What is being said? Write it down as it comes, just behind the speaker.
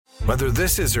Whether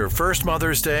this is her first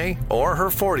Mother's Day or her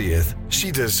 40th, she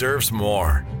deserves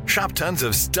more. Shop tons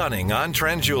of stunning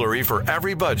on-trend jewelry for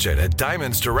every budget at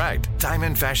Diamonds Direct.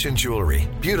 Diamond fashion jewelry,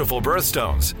 beautiful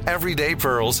birthstones, everyday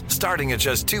pearls starting at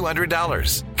just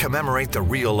 $200. Commemorate the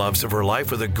real loves of her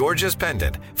life with a gorgeous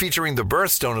pendant featuring the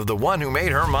birthstone of the one who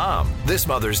made her mom. This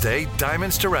Mother's Day,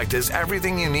 Diamonds Direct is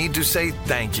everything you need to say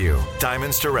thank you.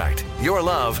 Diamonds Direct. Your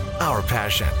love, our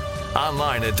passion.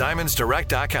 Online at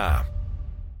diamondsdirect.com.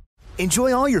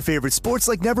 Enjoy all your favorite sports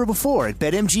like never before at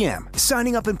BetMGM.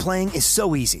 Signing up and playing is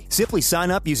so easy. Simply sign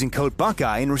up using code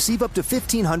Buckeye and receive up to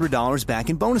 $1,500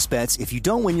 back in bonus bets if you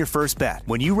don't win your first bet.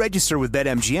 When you register with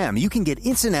BetMGM, you can get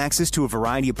instant access to a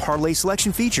variety of parlay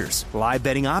selection features, live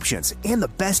betting options, and the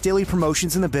best daily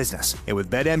promotions in the business. And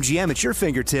with BetMGM at your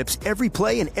fingertips, every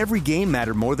play and every game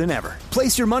matter more than ever.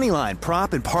 Place your moneyline,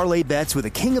 prop, and parlay bets with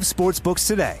the king of sportsbooks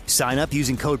today. Sign up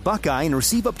using code Buckeye and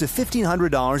receive up to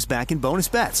 $1,500 back in bonus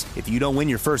bets if you don't win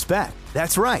your first bet.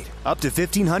 That's right, up to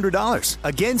 $1,500.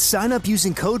 Again, sign up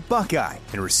using code Buckeye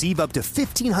and receive up to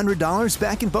 $1,500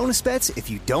 back in bonus bets if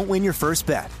you don't win your first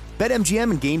bet.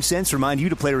 BetMGM and GameSense remind you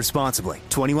to play responsibly.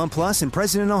 21 plus and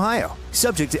present in Ohio.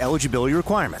 Subject to eligibility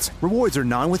requirements. Rewards are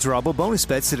non-withdrawable bonus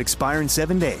bets that expire in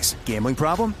 7 days. Gambling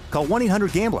problem? Call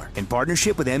 1-800-GAMBLER in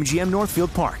partnership with MGM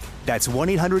Northfield Park. That's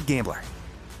 1-800-GAMBLER.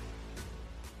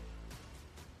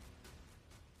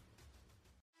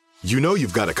 You know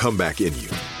you've got a comeback in you.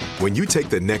 When you take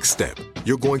the next step,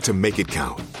 you're going to make it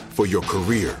count. For your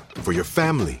career, for your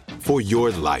family, for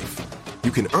your life. You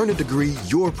can earn a degree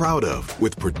you're proud of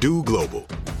with Purdue Global.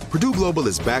 Purdue Global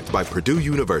is backed by Purdue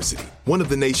University, one of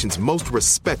the nation's most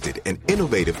respected and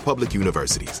innovative public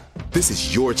universities. This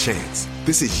is your chance.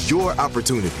 This is your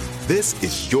opportunity. This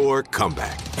is your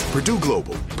comeback. Purdue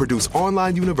Global, Purdue's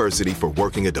online university for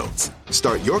working adults.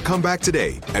 Start your comeback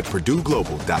today at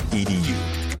purdueglobal.edu.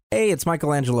 Hey, it's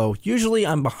Michelangelo. Usually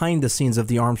I'm behind the scenes of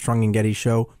the Armstrong and Getty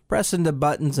show, pressing the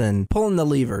buttons and pulling the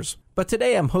levers. But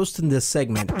today I'm hosting this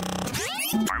segment.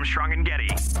 Armstrong and Getty.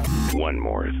 One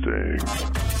more thing.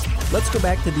 Let's go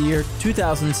back to the year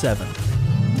 2007.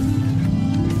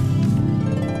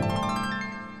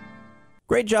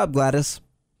 Great job, Gladys.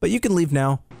 But you can leave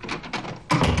now.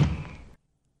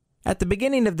 At the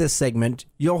beginning of this segment,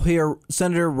 you'll hear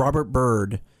Senator Robert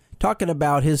Byrd talking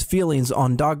about his feelings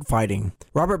on dogfighting.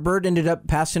 Robert Byrd ended up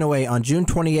passing away on June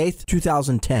 28th,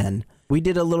 2010. We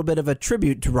did a little bit of a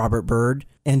tribute to Robert Byrd,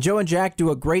 and Joe and Jack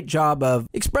do a great job of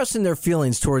expressing their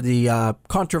feelings toward the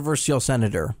controversial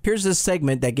senator. Here's this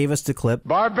segment that gave us the clip.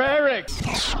 Barbaric!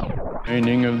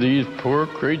 Training of these poor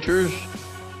creatures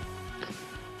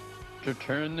to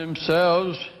turn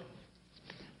themselves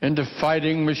into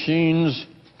fighting machines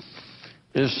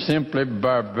is simply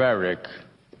barbaric.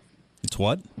 It's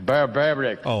what?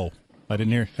 Barbaric. Oh, I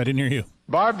didn't hear you.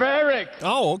 Barbaric.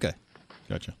 Oh, okay.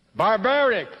 Gotcha.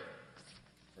 Barbaric.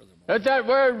 Let that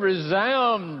word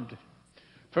resound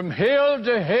from hill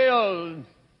to hill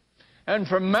and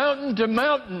from mountain to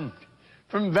mountain,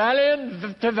 from valley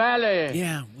to valley.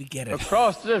 Yeah, we get it.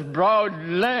 Across this broad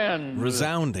land.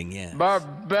 Resounding, yeah.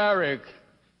 Barbaric.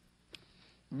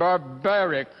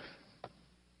 Barbaric.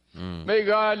 May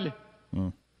God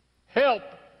help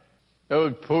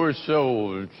those poor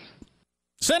souls.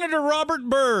 Senator Robert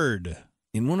Byrd.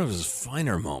 In one of his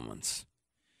finer moments.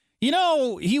 You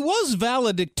know, he was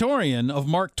valedictorian of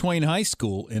Mark Twain High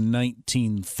School in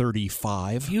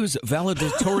 1935. He was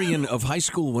valedictorian of high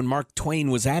school when Mark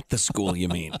Twain was at the school, you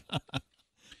mean?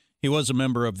 He was a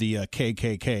member of the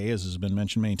KKK, as has been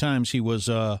mentioned many times. He was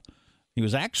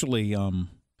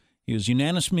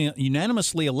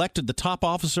unanimously elected the top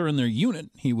officer in their unit.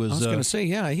 I was going to say,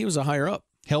 yeah, he was a higher up.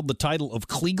 Held the title of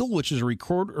Kleagle, which is a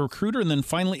recruiter, and then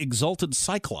finally exalted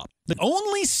Cyclop. The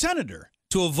only senator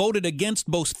to have voted against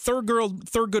both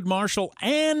Thurgood Marshall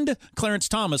and Clarence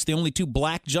Thomas, the only two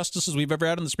black justices we've ever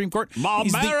had in the Supreme Court. Barbaric.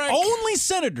 He's the only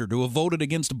senator to have voted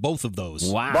against both of those.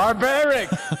 Wow. Barbaric.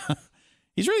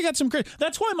 He's really got some credit.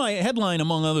 That's why my headline,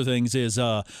 among other things, is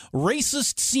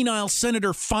Racist Senile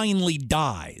Senator Finally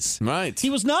Dies. Right. He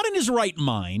was not in his right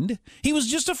mind. He was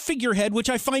just a figurehead, which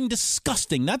I find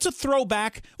disgusting. That's a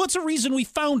throwback. What's the reason we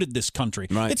founded this country?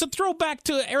 Right. It's a throwback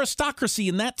to aristocracy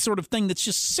and that sort of thing that's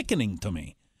just sickening to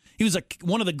me. He was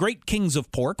one of the great kings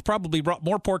of pork, probably brought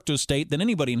more pork to a state than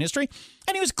anybody in history.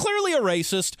 And he was clearly a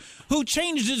racist who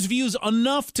changed his views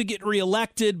enough to get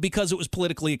reelected because it was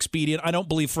politically expedient. I don't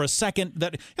believe for a second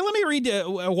that... And let me read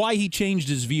why he changed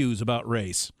his views about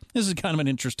race. This is kind of an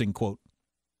interesting quote.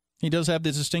 He does have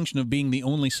the distinction of being the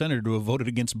only senator to have voted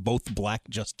against both black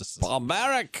justices.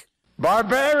 Barbaric.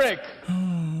 Barbaric.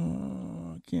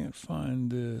 Oh, I can't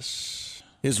find this.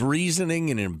 His reasoning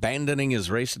in abandoning his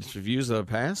racist views of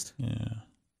the past? Yeah.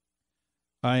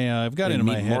 I've got it in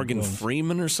my head. Morgan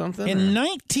Freeman or something? In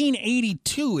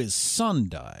 1982, his son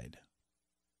died.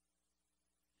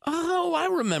 Oh, I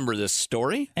remember this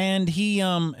story. And he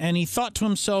thought to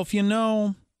himself,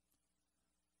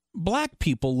 black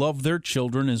people love their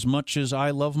children as much as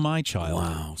I love my child.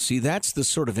 Wow. See, that's the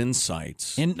sort of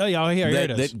insights here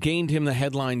it is. that gained him the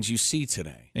headlines you see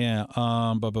today. Yeah.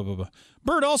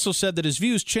 Byrd also said that his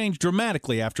views changed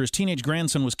dramatically after his teenage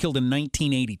grandson was killed in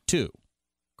 1982. Of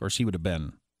course, he would have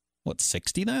been,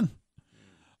 60 then?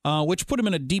 Which put him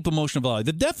in a deep emotional valley.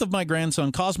 The death of my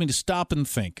grandson caused me to stop and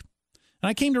think. And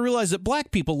I came to realize that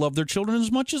black people love their children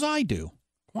as much as I do.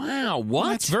 Wow, what?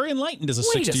 That's very enlightened as a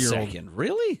 60-year-old. Wait a second,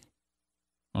 really?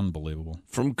 Unbelievable.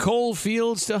 From coal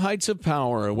fields to heights of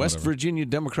power, West Virginia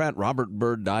Democrat Robert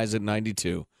Byrd dies at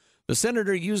 92. The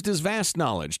senator used his vast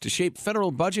knowledge to shape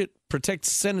federal budget, protect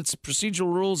Senate's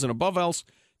procedural rules, and above else,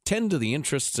 tend to the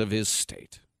interests of his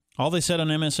state. All they said on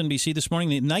MSNBC this morning,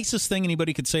 the nicest thing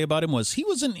anybody could say about him was he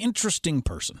was an interesting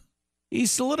person. He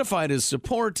solidified his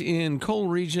support in coal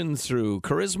region through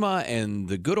charisma and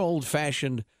the good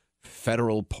old-fashioned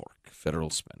federal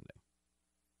spending.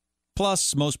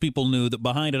 Plus, most people knew that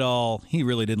behind it all, he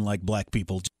really didn't like black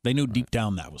people. They knew deep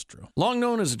down that was true. Long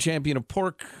known as a champion of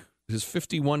pork, his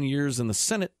 51 years in the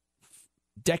Senate,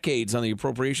 decades on the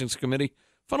Appropriations Committee,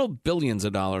 funneled billions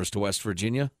of dollars to West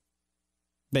Virginia.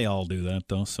 They all do that,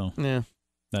 though, so yeah,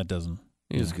 that doesn't.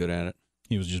 He was good at it.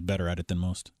 He was just better at it than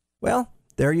most. Well,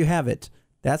 there you have it.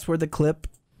 That's where the clip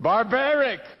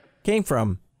Barbaric came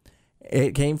from.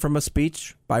 It came from a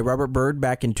speech by Robert Byrd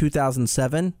back in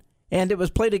 2007, and it was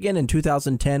played again in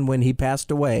 2010 when he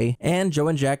passed away, and Joe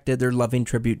and Jack did their loving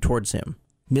tribute towards him.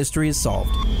 Mystery is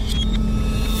solved.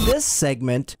 This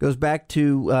segment goes back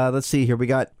to, let's see here,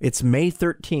 it's May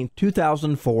 13th,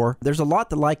 2004. There's a lot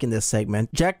to like in this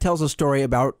segment. Jack tells a story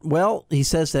about, he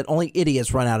says that only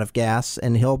idiots run out of gas,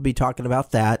 and he'll be talking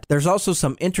about that. There's also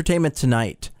some Entertainment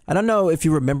Tonight. I don't know if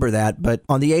you remember that, but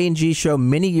on the A&G show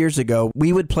many years ago,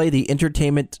 we would play the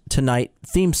Entertainment Tonight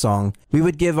theme song. We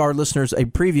would give our listeners a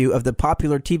preview of the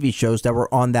popular TV shows that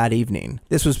were on that evening.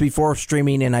 This was before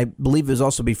streaming, and I believe it was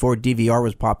also before DVR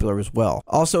was popular as well.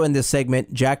 Also in this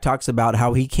segment, Jack talks about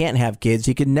how he can't have kids,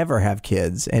 he could never have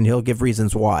kids, and he'll give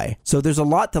reasons why. So there's a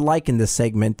lot to like in this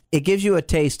segment. It gives you a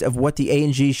taste of what the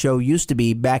A&G show used to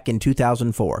be back in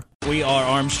 2004. We are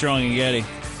Armstrong and Getty.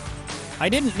 I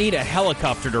didn't need a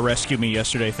helicopter to rescue me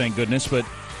yesterday, thank goodness, but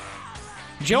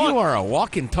Joe, you are a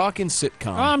walking, talking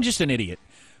sitcom. I'm just an idiot.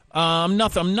 I'm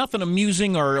nothing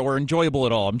amusing or enjoyable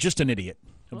at all. I'm just an idiot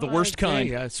of the worst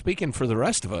kind. Speaking for the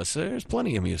rest of us, there's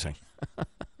plenty amusing.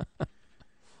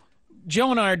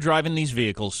 Joe and I are driving these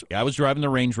vehicles. I was driving the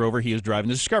Range Rover. He was driving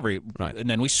the Discovery. Right. And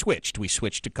then we switched. We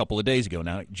switched a couple of days ago.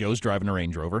 Now Joe's driving a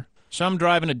Range Rover. So I'm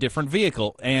driving a different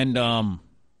vehicle, and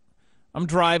I'm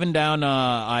driving down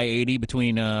I-80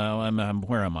 between,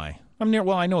 where am I? I'm near,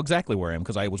 I know exactly where I am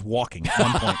because I was walking at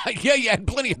one point. Yeah, you had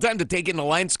plenty of time to take in the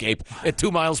landscape at 2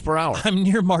 miles per hour. I'm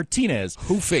near Martinez.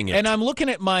 Hoofing it. And I'm looking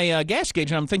at my gas gauge,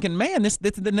 and I'm thinking, man,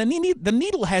 the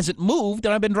needle hasn't moved,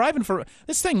 and I've been driving for,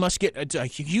 this thing must get a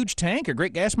huge tank or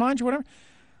great gas mileage or whatever.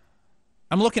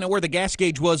 I'm looking at where the gas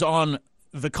gauge was on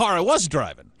the car I was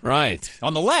driving. Right.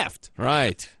 On the left.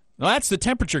 Right. Well, that's the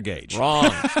temperature gauge.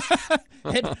 Wrong.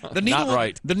 The needle, not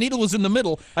right. The needle was in the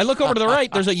middle. I look over to the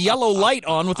right. There's a yellow light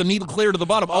on with the needle clear to the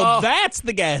bottom. Oh, that's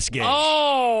the gas gauge.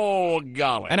 Oh,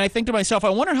 golly. And I think to myself,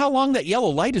 I wonder how long that yellow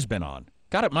light has been on.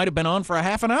 God, it might have been on for a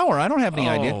half an hour. I don't have any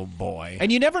idea. Oh, boy.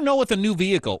 And you never know with a new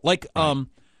vehicle. Like,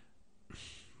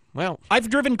 well, I've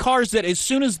driven cars that as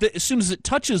soon as it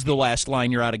touches the last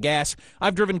line, you're out of gas.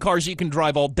 I've driven cars you can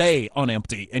drive all day on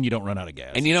empty and you don't run out of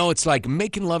gas. And it's like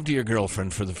making love to your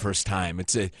girlfriend for the first time.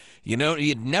 It's you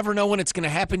never know when it's going to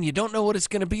happen. You don't know what it's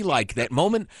going to be like. That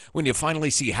moment when you finally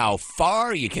see how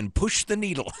far you can push the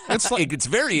needle. It's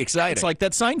very exciting. It's like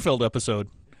that Seinfeld episode.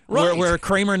 Right. Where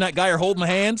Kramer and that guy are holding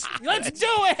hands. Let's do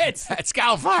it! Let's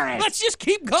go for it! Let's just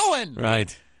keep going!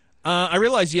 Right. I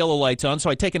realize yellow light's on, so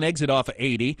I take an exit off of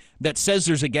 80 that says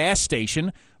there's a gas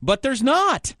station, but there's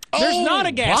not. There's not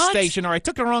a gas station, or I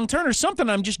took a wrong turn or something.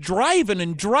 I'm just driving,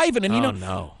 and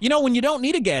no. When you don't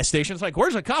need a gas station, it's like,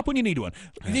 where's a cop when you need one?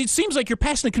 It seems like you're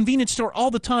passing a convenience store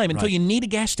all the time until you need a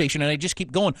gas station, and I just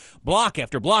keep going block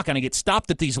after block, and I get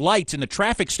stopped at these lights, and the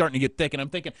traffic's starting to get thick, and I'm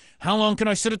thinking, how long can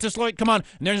I sit at this light? Come on.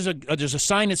 And there's a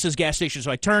sign that says gas station,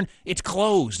 so I turn. It's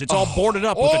closed. It's all boarded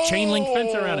up with a chain link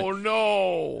fence around it. Oh,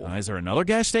 no. Is there another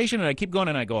gas station? And I keep going,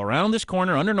 and I go around this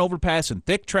corner under an overpass in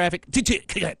thick traffic.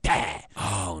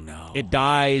 Oh, no. It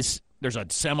dies There's a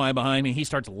semi behind me. He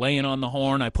starts laying on the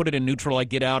horn. I put it in neutral. I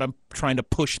get out. I'm trying to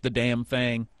push the damn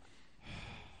thing.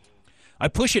 I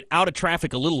push it out of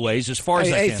traffic a little ways as far as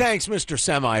I can. Hey, thanks, Mr.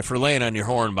 Semi, for laying on your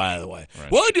horn, by the way.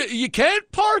 Right. What? You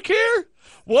can't park here?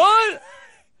 What?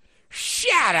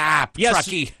 Shut up,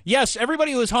 truckie. Yes,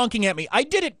 everybody was honking at me. I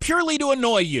did it purely to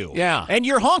annoy you. Yeah. And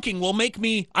your honking will make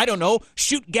me, I don't know,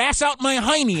 shoot gas out my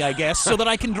hiney, I guess, so that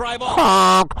I can drive off.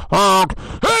 Honk, honk.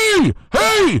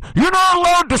 Hey, you're not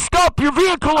allowed to stop your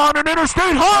vehicle on an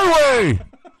interstate highway.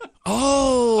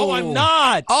 Oh, I'm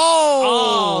not.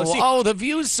 Oh, the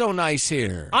view's so nice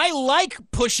here. I like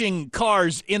pushing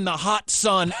cars in the hot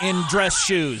sun in dress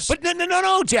shoes. But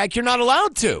no, Jack, you're not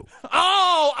allowed to.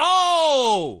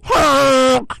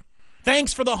 Honk.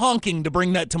 Thanks for the honking to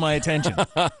bring that to my attention.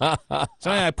 So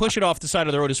I push it off the side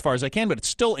of the road as far as I can, but it's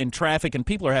still in traffic, and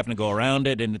people are having to go around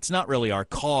it, and it's not really our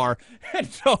car.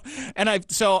 So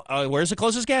where's the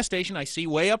closest gas station? I see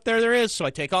way up there is, so I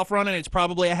take off running. It's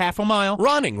probably a half a mile.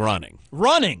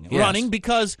 Running,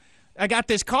 because I got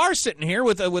this car sitting here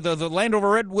with the Land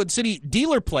Rover Redwood City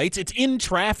dealer plates. It's in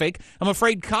traffic. I'm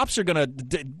afraid cops are going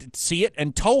to see it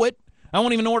and tow it. I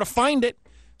won't even know where to find it.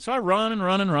 So I run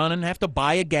and have to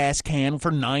buy a gas can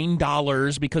for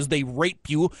 $9 because they rape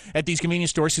you at these convenience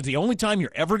stores. It's the only time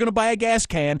you're ever going to buy a gas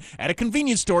can at a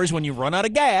convenience store is when you run out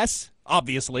of gas,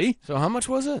 obviously. So how much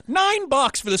was it?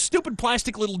 $9 for the stupid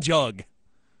plastic little jug.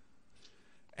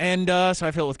 And so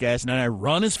I fill it with gas, and then I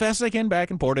run as fast as I can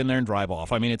back and pour it in there and drive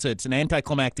off. I mean, it's an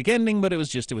anticlimactic ending, but it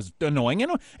was annoying.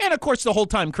 And of course, the whole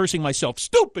time cursing myself,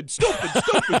 stupid.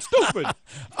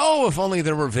 Oh, if only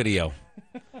there were video.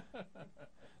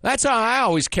 That's how I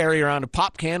always carry around a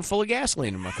pop can full of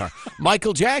gasoline in my car.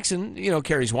 Michael Jackson,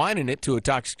 carries wine in it to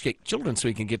intoxicate children so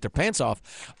he can get their pants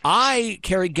off. I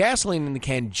carry gasoline in the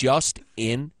can just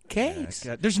in case.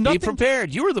 There's nothing. Be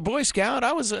prepared. You were the Boy Scout.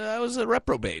 I was a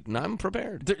reprobate, and I'm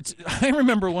prepared. I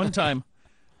remember one time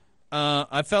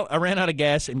I ran out of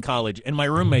gas in college, and my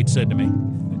roommate said to me,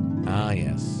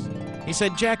 yes. He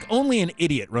said, Jack, only an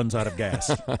idiot runs out of gas.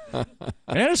 And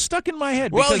that is stuck in my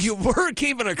head. Well, you were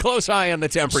keeping a close eye on the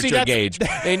temperature gauge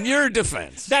in your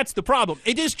defense. That's the problem.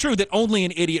 It is true that only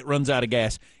an idiot runs out of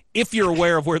gas if you're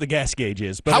aware of where the gas gauge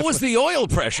is. But how was the oil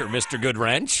pressure, Mr.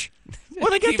 Goodwrench? Well,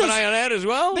 they keep an eye on that as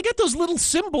well. They got those little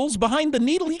symbols behind the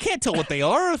needle. You can't tell what they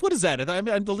are. What is that?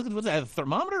 What's that? A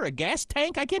thermometer? A gas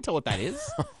tank? I can't tell what that is.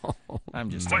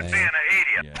 I'm just being an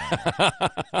idiot. Yeah.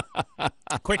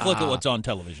 Quick look at what's on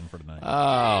television for tonight.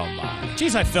 Oh my!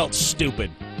 Jeez, I felt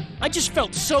stupid. I just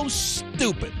felt so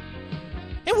stupid.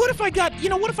 And what if I got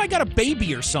a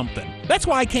baby or something? That's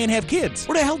why I can't have kids.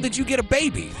 Where the hell did you get a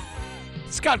baby?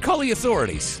 Scott, call the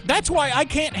authorities. That's why I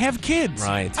can't have kids.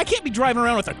 Right. I can't be driving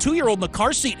around with a 2-year-old in the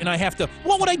car seat and I have to,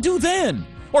 what would I do then?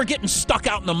 Or getting stuck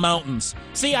out in the mountains.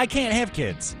 See, I can't have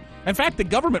kids. In fact, the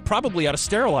government probably ought to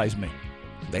sterilize me.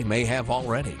 They may have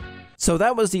already. So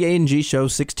that was the A&G show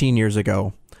 16 years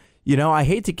ago. I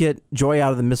hate to get joy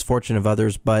out of the misfortune of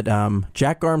others, but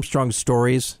Jack Armstrong's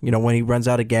stories, when he runs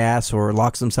out of gas or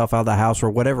locks himself out of the house or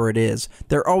whatever it is,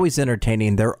 they're always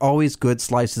entertaining. They're always good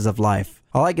slices of life.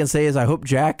 All I can say is I hope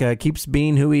Jack keeps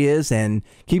being who he is and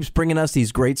keeps bringing us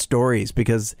these great stories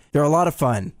because they're a lot of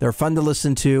fun. They're fun to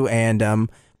listen to, and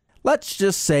let's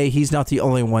just say he's not the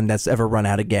only one that's ever run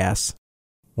out of gas.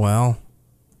 Well,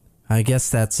 I guess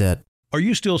that's it. Are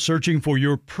you still searching for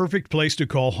your perfect place to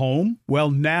call home?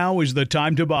 Well, now is the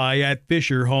time to buy at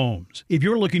Fisher Homes. If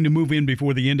you're looking to move in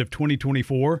before the end of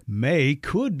 2024, May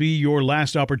could be your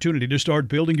last opportunity to start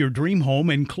building your dream home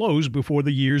and close before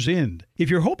the year's end. If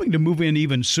you're hoping to move in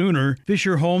even sooner,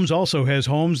 Fisher Homes also has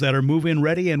homes that are move-in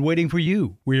ready and waiting for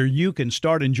you, where you can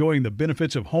start enjoying the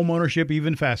benefits of homeownership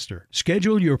even faster.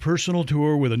 Schedule your personal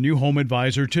tour with a new home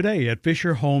advisor today at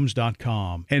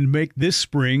FisherHomes.com and make this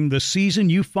spring the season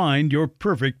you find your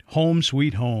perfect home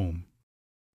sweet home.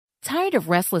 Tired of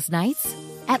restless nights?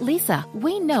 At Leesa,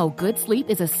 we know good sleep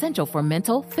is essential for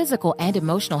mental, physical, and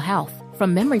emotional health.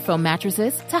 From memory foam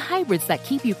mattresses to hybrids that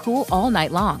keep you cool all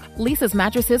night long, Leesa's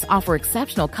mattresses offer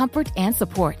exceptional comfort and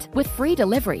support with free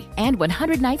delivery and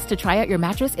 100 nights to try out your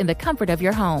mattress in the comfort of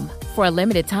your home. For a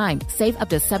limited time, save up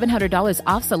to $700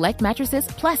 off select mattresses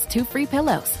plus 2 free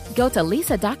pillows. Go to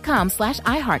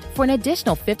leesa.com/iHeart for an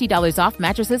additional $50 off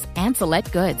mattresses and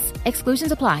select goods.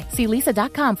 Exclusions apply. See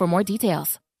leesa.com for more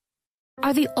details.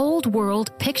 Are the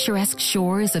old-world, picturesque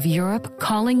shores of Europe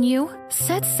calling you?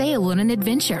 Set sail on an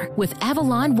adventure with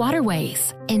Avalon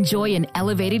Waterways. Enjoy an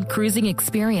elevated cruising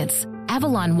experience,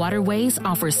 Avalon Waterways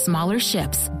offers smaller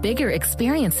ships, bigger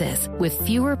experiences, with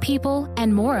fewer people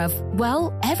and more of,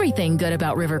 well, everything good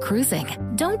about river cruising.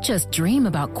 Don't just dream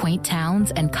about quaint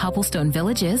towns and cobblestone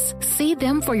villages. See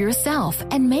them for yourself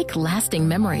and make lasting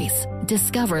memories.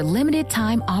 Discover limited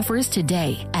time offers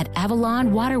today at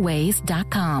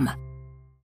AvalonWaterways.com.